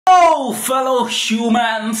Hello, fellow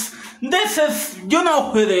humans. This is, you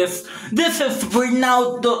know who it is. This is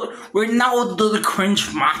Ronaldo the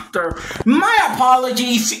Cringe Master. My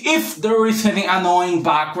apologies if there is any annoying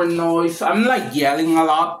background noise. I'm like yelling a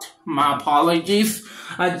lot. My apologies.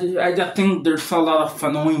 I just think there's a lot of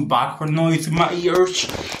annoying background noise in my ears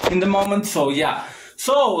in the moment. So yeah.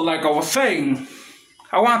 So like I was saying,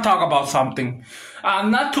 I want to talk about something.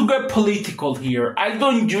 Not to get political here, I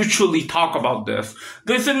don't usually talk about this.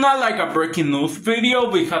 This is not like a breaking news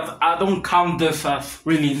video because I don't count this as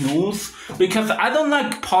really news because I don't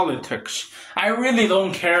like politics. I really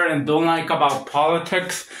don't care and don't like about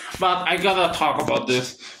politics, but I gotta talk about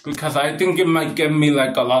this because I think it might get me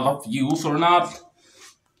like a lot of views or not.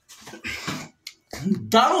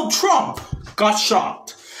 Donald Trump got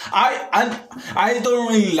shot. I don't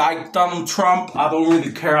really like Donald Trump. I don't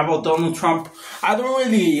really care about Donald Trump. I don't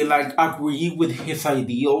really like agree with his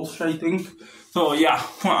ideals, I think. So yeah,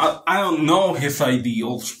 I don't know his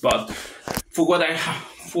ideals, but for what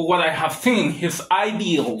I have seen, his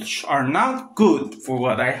ideals are not good for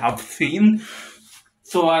what I have seen.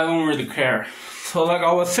 So I don't really care. So like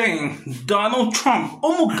I was saying, Donald Trump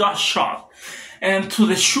almost got shot. And to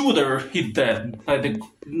the shooter, he did.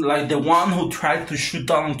 Like the one who tried to shoot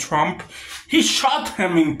Donald Trump, he shot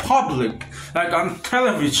him in public, like on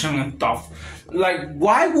television and stuff. Like,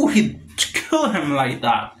 why would he kill him like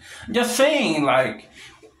that? Just saying, like,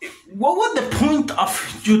 what was the point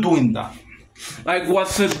of you doing that? Like,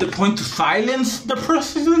 was it the point to silence the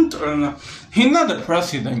president? Or no? He's not the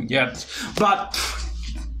president yet, but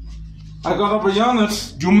I gotta be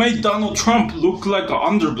honest, you made Donald Trump look like an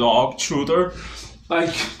underdog shooter.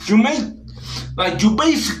 Like, you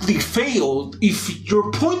basically failed. If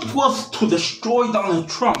your point was to destroy Donald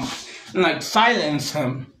Trump and like silence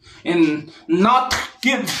him and not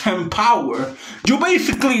give him power, you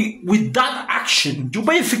basically, with that action, you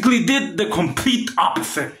basically did the complete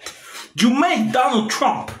opposite. You made Donald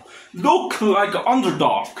Trump look like an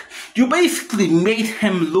underdog. You basically made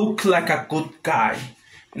him look like a good guy,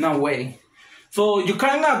 in a way. So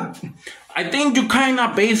I think you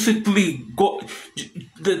basically go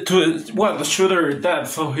the shooter is dead,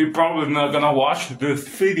 so he probably not gonna watch this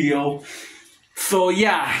video. So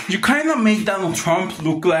yeah, you made Donald Trump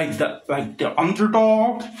look like the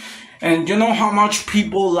underdog, and you know how much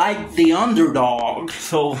people like the underdog.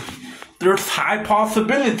 So there's high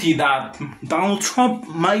possibility that Donald Trump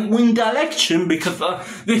might win the election because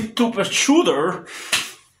this stupid shooter,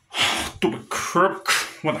 stupid crook,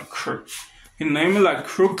 what a crook. His name is like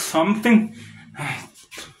Crook something.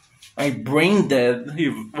 Like brain dead.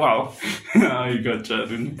 He got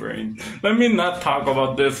shot in the brain. Let me not talk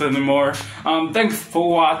about this anymore. Thanks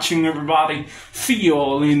for watching, everybody. See you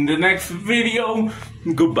all in the next video.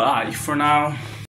 Goodbye for now.